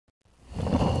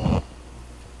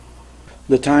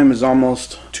The time is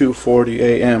almost 2:40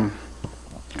 a.m.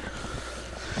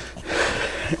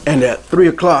 and at 3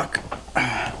 o'clock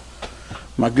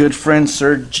my good friend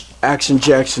Sir Action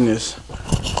Jackson is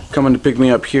coming to pick me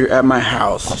up here at my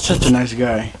house. Such a nice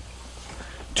guy.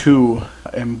 To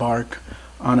embark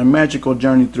on a magical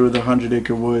journey through the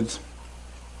 100-acre woods.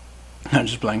 I'm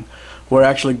just playing. We're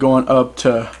actually going up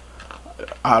to,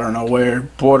 I don't know where,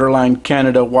 borderline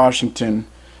Canada, Washington.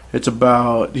 It's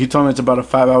about, he told me it's about a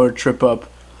 5-hour trip up.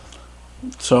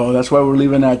 So that's why we're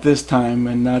leaving at this time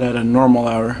and not at a normal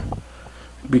hour.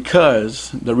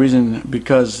 Because,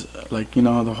 like, you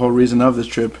know, the whole reason of this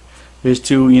trip is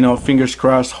to, you know, fingers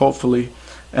crossed, hopefully.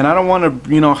 And I don't want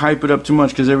to, you know, hype it up too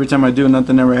much because every time I do,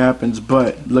 nothing ever happens.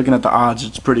 But looking at the odds,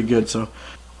 it's pretty good. So,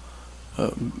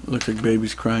 looks like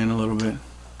baby's crying a little bit.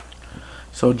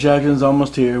 So Jackson's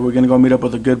almost here. We're going to go meet up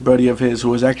with a good buddy of his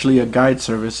who is actually a guide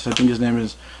service. I think his name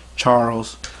is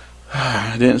Charles.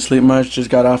 I didn't sleep much, just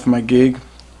got off my gig.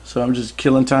 So I'm just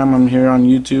killing time. I'm here on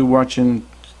YouTube watching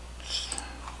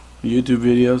YouTube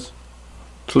videos.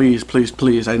 Please, please,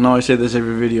 please. I know I say this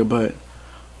every video, but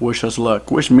wish us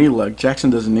luck. Wish me luck. Jackson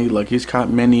doesn't need luck. He's caught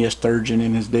many a sturgeon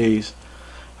in his days.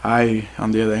 I,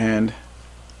 on the other hand,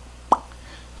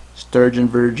 sturgeon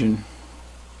virgin.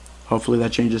 Hopefully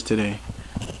that changes today.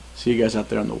 See you guys out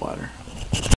there on the water.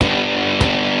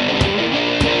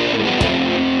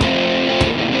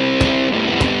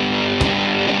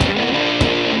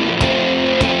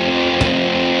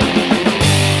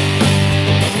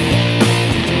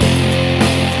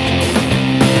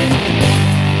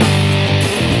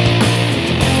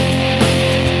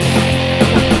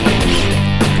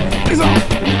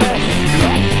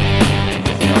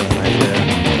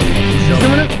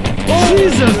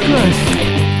 Jesus Christ!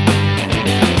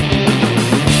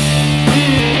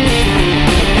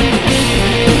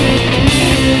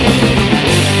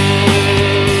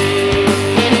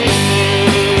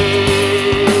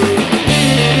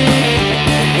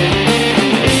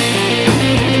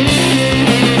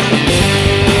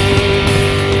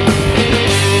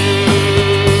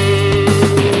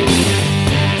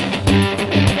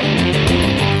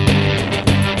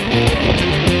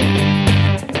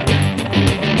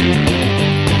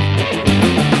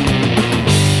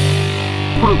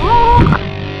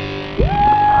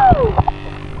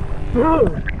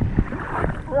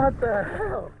 What the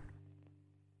hell?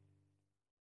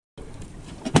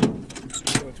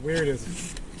 What's weird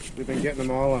is we've been getting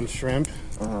them all on shrimp.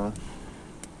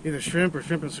 Either shrimp or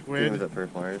shrimp and squid.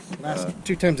 Last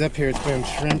 2 times up here it's been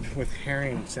shrimp with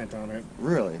herring scent on it.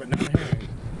 Really? But not herring.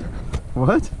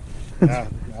 What? Yeah,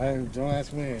 don't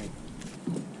ask me.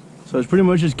 So it's pretty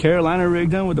much just Carolina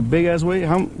rigged down with a big ass weight.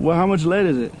 How much lead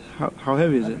is it? How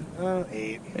heavy is it?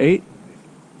 8. 8?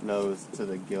 Nose to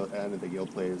the gill end of the gill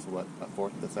plate is what, a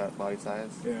fourth of the body size?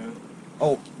 Yeah.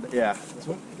 Oh, yeah. This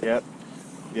one? Yep.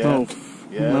 Yeah. Oh,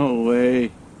 yeah. No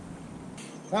way.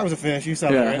 That was a fish. You saw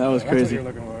Yeah, that, right? that was That's crazy. what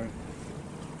you're looking for.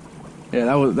 Yeah,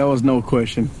 that was no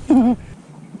question. Goes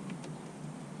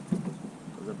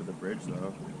up at the bridge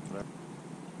though.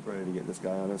 Ready to get this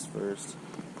guy on us first.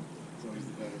 It's always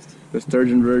the best. The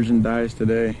sturgeon virgin dies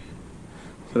today.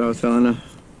 That's what I was telling her.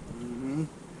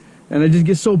 And I just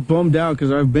get so bummed out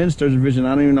because I've been sturgeon fishing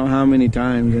I don't even know how many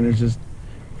times, and it's just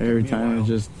every time it's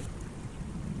just.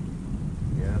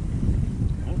 Yeah.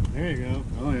 Oh, there you go.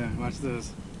 Oh yeah, watch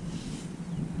this.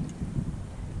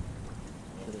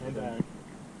 Come back.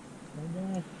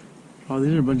 Come back. Oh,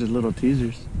 these are a bunch of little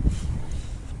teasers.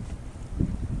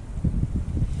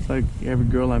 It's like every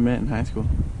girl I met in high school.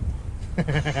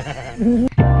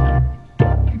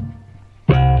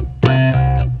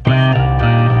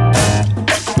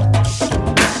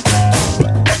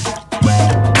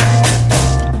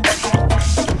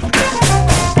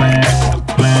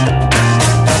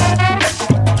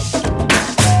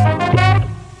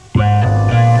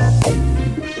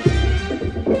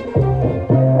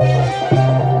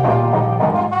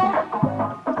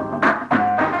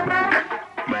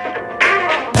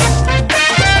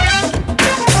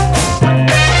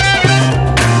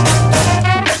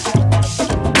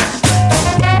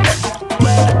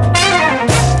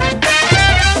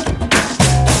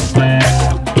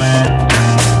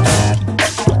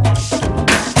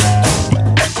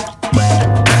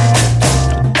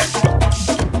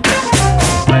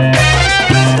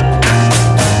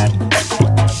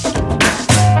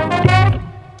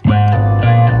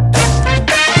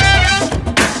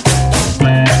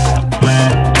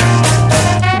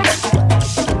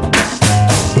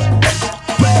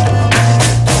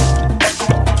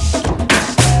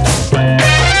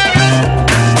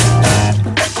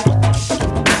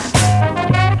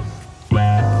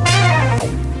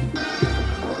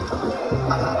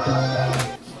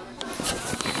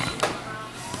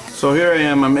 So here I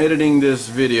am, I'm editing this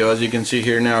video, as you can see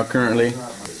here now currently.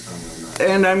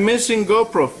 And I'm missing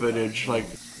GoPro footage. Like,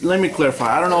 let me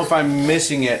clarify. I don't know if I'm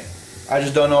missing it. I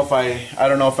just don't know if I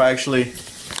don't know if I actually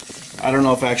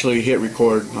hit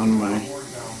record on my.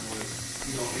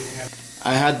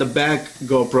 I had the back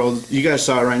GoPro. You guys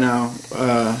saw it right now.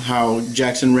 How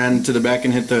Jackson ran to the back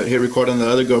and hit record on the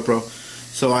other GoPro.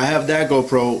 So I have that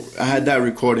GoPro. I had that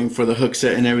recording for the hook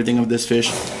set and everything of this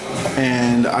fish.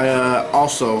 And I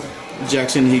also,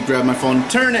 Jackson, he grabbed my phone,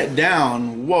 turn it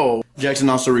down. Whoa. Jackson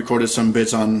also recorded some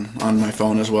bits on my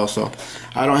phone as well. So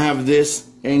I don't have this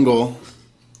angle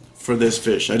for this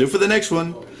fish. I do for the next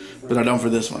one, but I don't for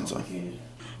this one. So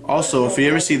also, if you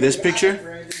ever see this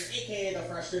picture,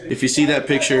 if you see that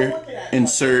picture,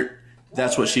 insert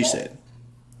 "that's what she said,"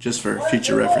 just for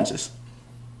future references.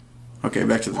 Okay,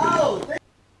 back to the video.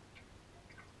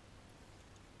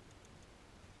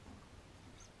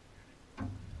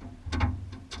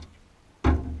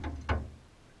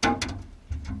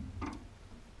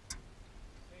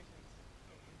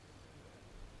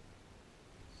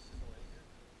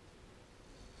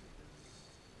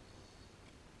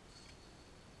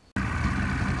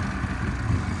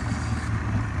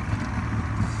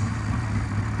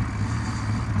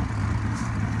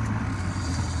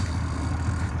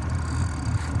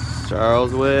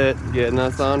 Charles Whitt getting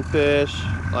us on fish,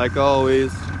 like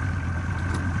always.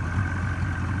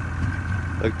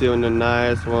 Look, doing a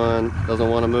nice one. Doesn't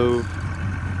want to move.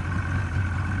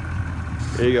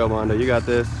 There you go, Mondo. You got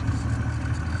this.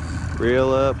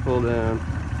 Reel up, pull down.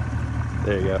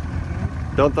 There you go.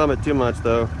 Don't thumb it too much,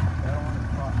 though.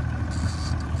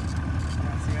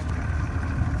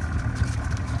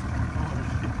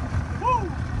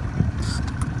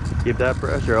 Keep that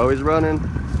pressure always running.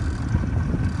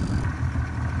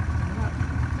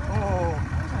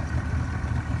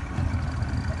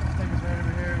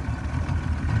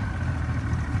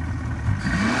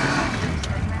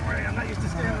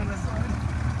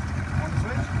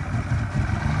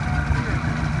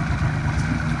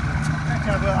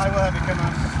 I will have it come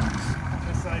on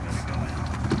this side.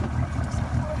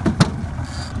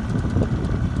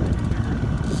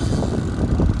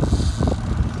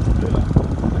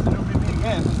 It'll be me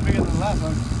again. It's bigger than the last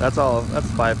one. That's all. That's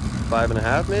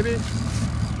 5.5 maybe.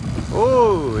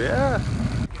 Oh yeah.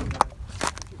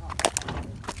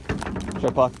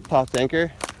 Should I pop the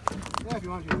anchor? Yeah, if you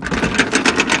want to.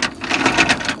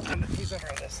 And he's over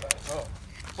on this side. Oh,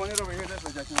 point it over here this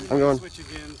way, Jackson. I'm going. Switch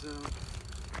again, so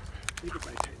you could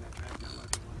probably tighten that back now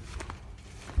if you want.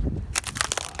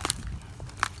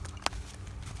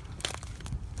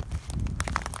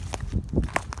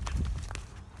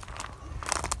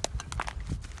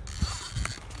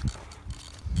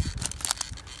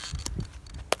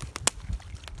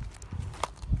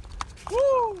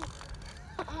 Woo!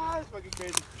 That's fucking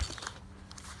crazy.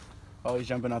 Oh, he's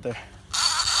jumping out there.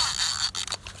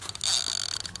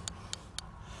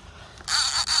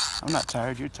 I'm not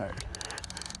tired, you're tired.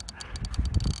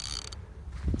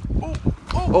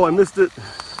 Oh, I missed it.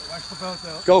 Watch the boat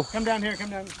though. Go. Come down here, come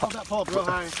down. Hold that pole real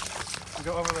high. And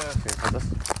go over the. Okay, hold this.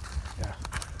 Yeah.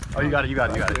 Oh, you got it. You're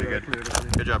good.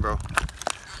 Good job, bro.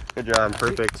 Good job.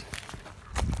 Perfect.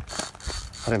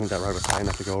 I didn't think that rod was high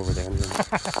enough to go over there. Yeah,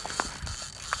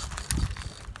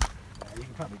 you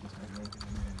can probably just make it.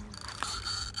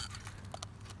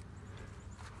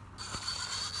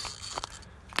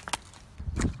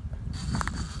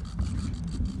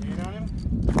 You on him?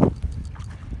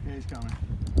 Yeah, he's coming.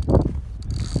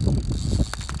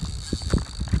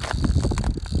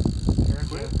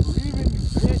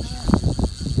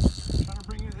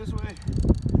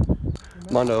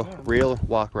 Mondo, reel,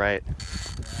 walk right.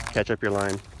 Catch up your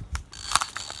line.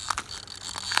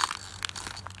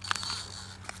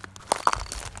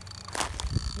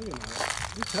 Look at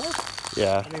that. He's tough.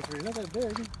 Yeah, I mean, he's not that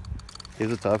big.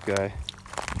 he's a tough guy.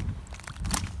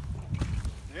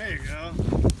 There you go.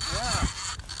 Yeah.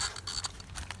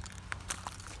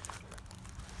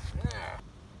 Yeah.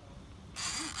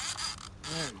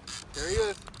 There he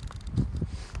is.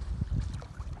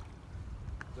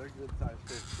 They're good sized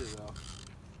fish too, though.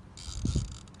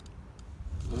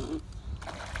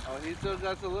 Oh, he still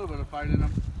got a little bit of fight in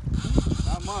him.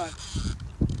 Not much.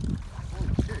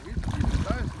 Holy shit, he's decent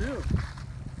size too.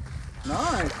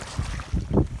 Nice.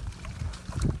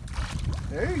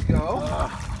 There you go.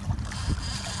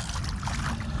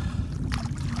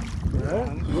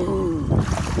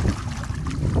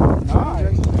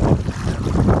 Nice.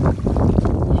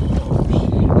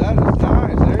 That is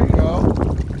nice. There you go.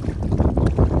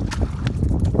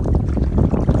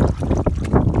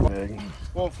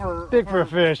 Well, Big for a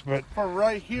fish, but for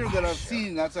right here that I've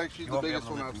seen, that's actually the biggest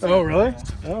one I've seen. oh really?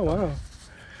 Oh wow.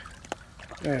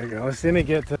 There you go. Let's see me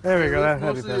get to. There we go. That'd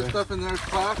Most be of your better. stuff in there is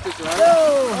plastic, right?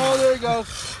 Oh, there you go.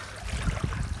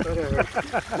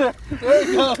 There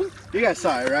you go. You guys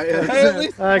saw it, right? Hey, at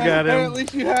least, I got hey, him. at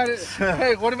least you had it.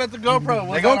 Hey, what about the GoPro?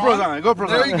 Was The that GoPro's on. GoPro's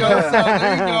There on. you go. So,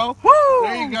 there you go. Woo!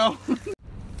 There you go.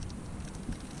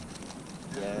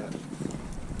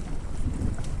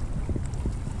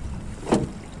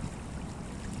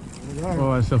 Yeah.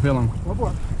 Oh, I still feel him. Go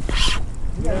for it.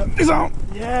 He's on.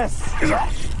 Yes. He's on.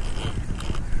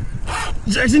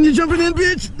 Jackson, you jumping in,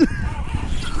 bitch?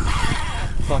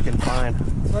 Fucking fine.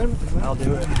 Slide him. I'll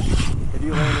do it. If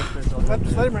you land this fish, I'll jump in.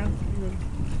 Slide him around.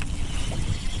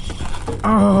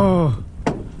 Oh.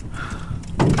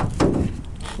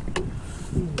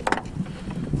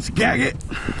 Skag it.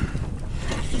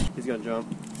 He's gonna jump.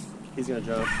 He's gonna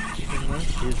jump.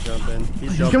 He's jumping. He's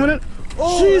He's jumping. coming in.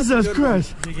 Oh, Jesus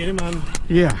Christ. Did you get him on?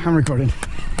 Yeah, I'm recording.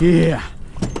 Yeah.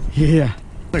 Yeah.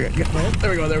 Okay, there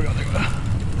we go, there we go, there we go.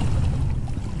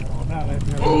 Oh, about it.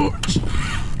 Oh.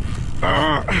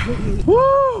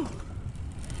 Woo!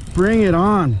 Bring it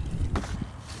on.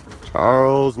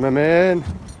 Charles, my man.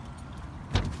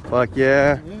 Fuck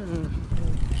yeah.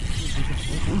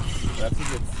 That's a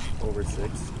good over 6.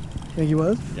 Think he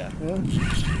was? Yeah. Yeah.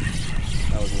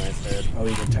 That was a nice head. Oh,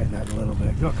 we can tighten that a little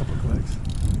bit. Go a couple clicks.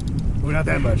 Well, not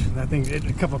that much. I think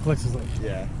a couple clicks is like.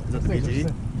 Yeah. Is that the PG?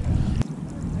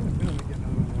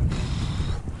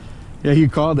 Yeah, you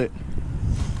called it.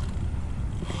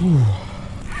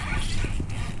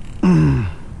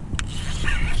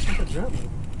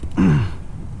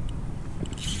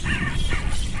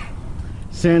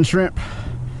 Sand shrimp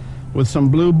with some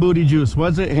blue booty juice.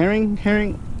 Was it herring?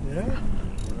 Herring? Yeah.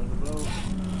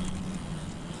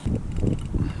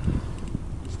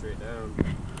 Straight down.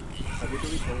 Have you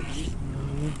deleted one of these?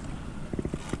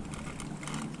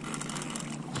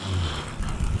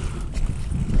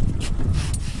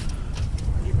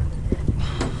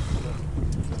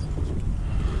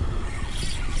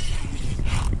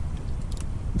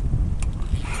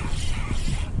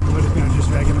 We're just gonna just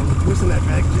drag him in. Loosen that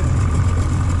drag.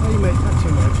 Oh, you might not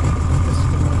too much.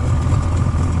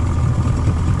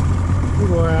 You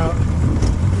wore out.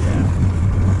 Yeah.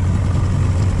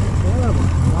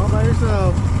 Yeah, all by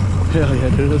yourself. Hell yeah,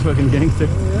 dude, that's fucking gangster.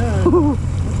 Yeah. That's a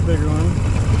bigger one.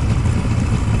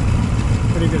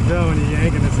 Pretty good though when you're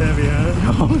yanking this heavy,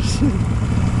 huh? Oh shit.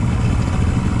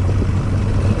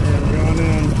 Yeah, we're going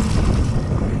in.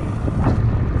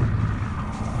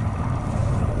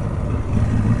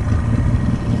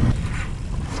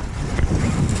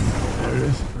 There it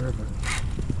is. Perfect.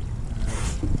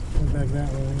 Come back that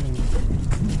way.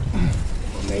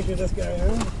 What nature this guy,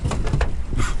 huh?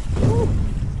 Woo.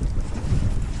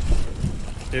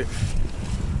 Here.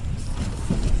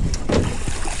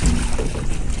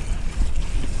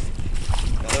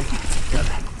 Got him? Got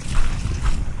it.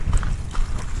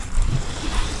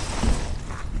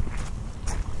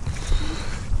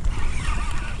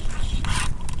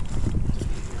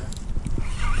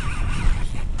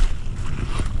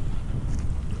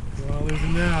 We're all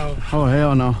losing now. Oh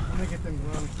hell no. I'm gonna get them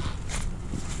run.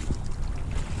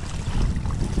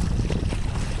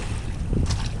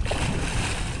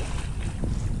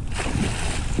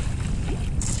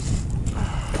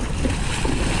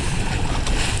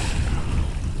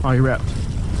 Oh, you wrapped.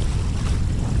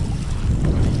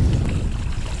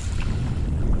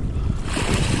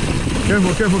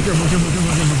 Careful, careful, careful, careful,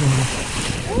 careful, careful, careful.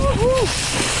 Woohoo!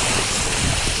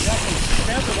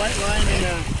 Grab the white line and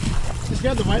just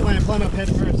grab the white line and plumb up head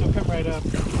first. It'll come right up.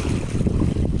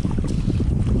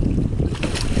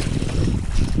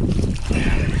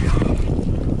 Yeah, there we go.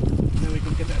 Then we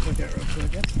can get that hook out real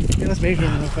quick. Yeah, let's measure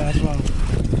him real fast while I'm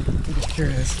just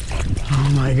curious. Oh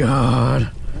my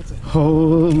god. That's it.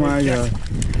 Oh my god.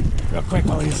 Real quick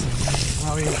while he's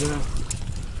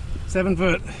 7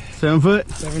 foot. 7 foot?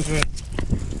 7 foot.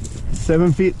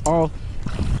 7 feet all.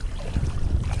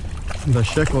 The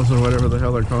shekels or whatever the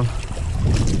hell they're called.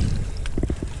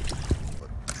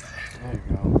 There you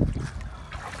go.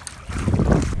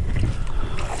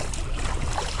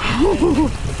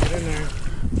 Get in there.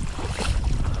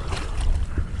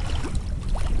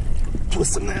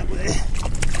 Twist them that way.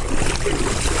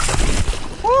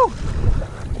 Woo!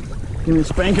 Give me a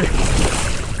spanker.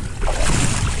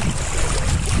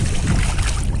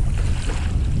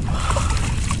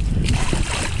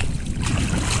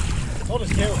 Hold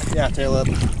his tail up. Yeah, tail up.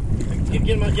 Get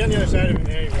on the other side of him.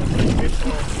 There you go. There you go.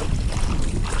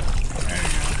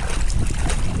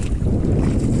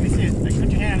 Let me see it. Like, put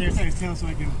your hand on the other side of his tail so I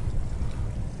can.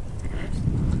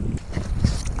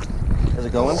 Is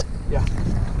it going? Yeah.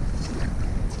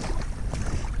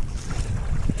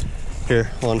 Here,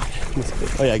 hold on.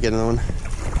 Oh yeah, get another one.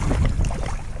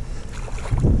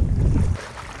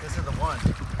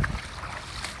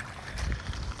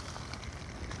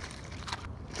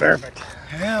 Perfect.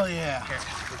 Hell yeah. Okay,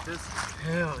 with this.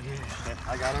 Hell yeah. Okay,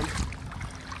 I got him.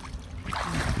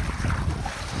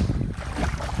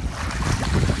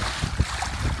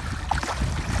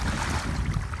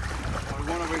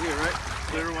 One over here, right?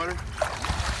 Clear water. I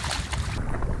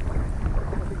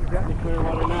think you got me clear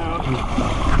water now.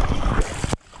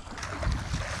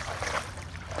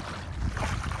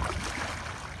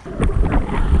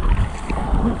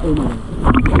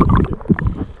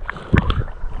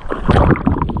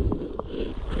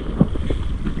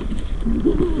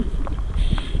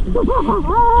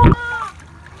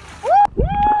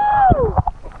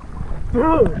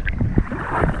 Dude,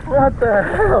 what the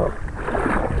hell?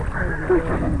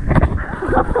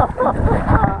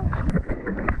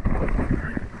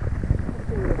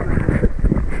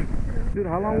 Dude,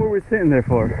 how long were we sitting there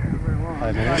for?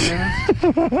 5 minutes.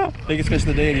 Biggest fish of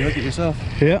the day, and you hook it yourself.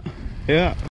 Yeah,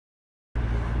 yeah.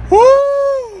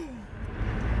 Woo!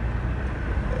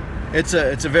 It's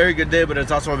a very good day, but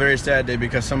it's also a very sad day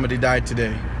because somebody died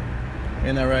today.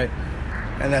 Isn't that right?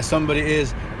 And that somebody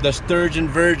is the Sturgeon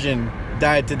Virgin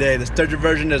died today. The Sturgeon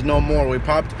Virgin is no more. We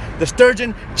popped the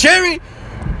Sturgeon cherry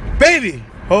baby.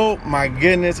 Oh my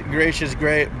goodness gracious,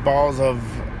 great balls of,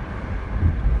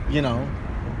 you know,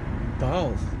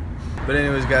 balls. But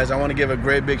anyways, guys, I want to give a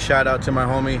great big shout out to my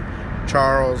homie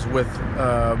Charles with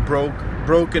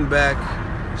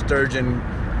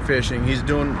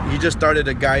BrokenBackSturgeonFishing. He just started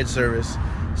a guide service,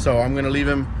 so I'm gonna leave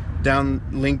him down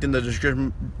linked in the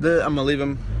description. I'm gonna leave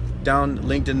him down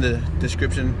linked in the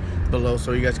description below,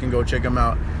 so you guys can go check him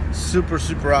out.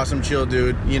 Super awesome, chill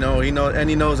dude. You know, he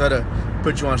knows how to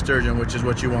put you on sturgeon, which is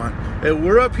what you want. And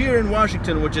we're up here in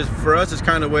Washington, which is for us it's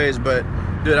kind of ways, but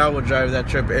dude, I would drive that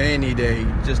trip any day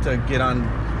just to get on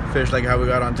fish like how we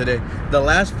got on today. The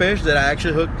last fish that I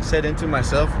actually set into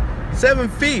myself, 7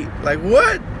 feet. Like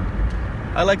what?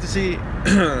 I like to see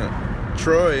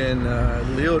Troy and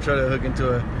Leo try to hook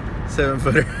into a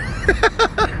 7-footer.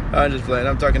 I'm just playing.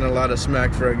 I'm talking a lot of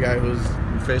smack for a guy whose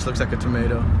face looks like a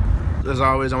tomato. As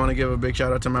always, I want to give a big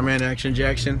shout out to my man Action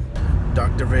Jackson,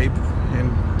 Dr. Vape in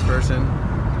person.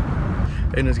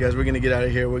 Anyways, guys, we're gonna get out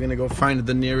of here. We're gonna go find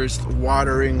the nearest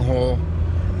watering hole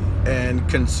and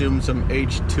consume some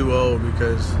H2O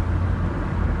because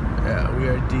yeah, we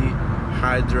are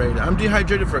dehydrated. I'm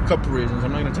dehydrated for a couple reasons.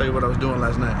 I'm not gonna tell you what I was doing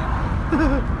last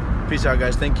night. Peace out,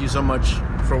 guys. Thank you so much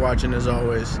for watching as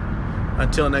always.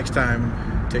 Until next time,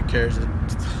 take care.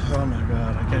 Oh my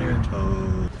god, I can't even.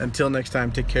 Until next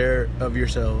time, take care of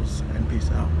yourselves and peace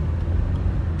out.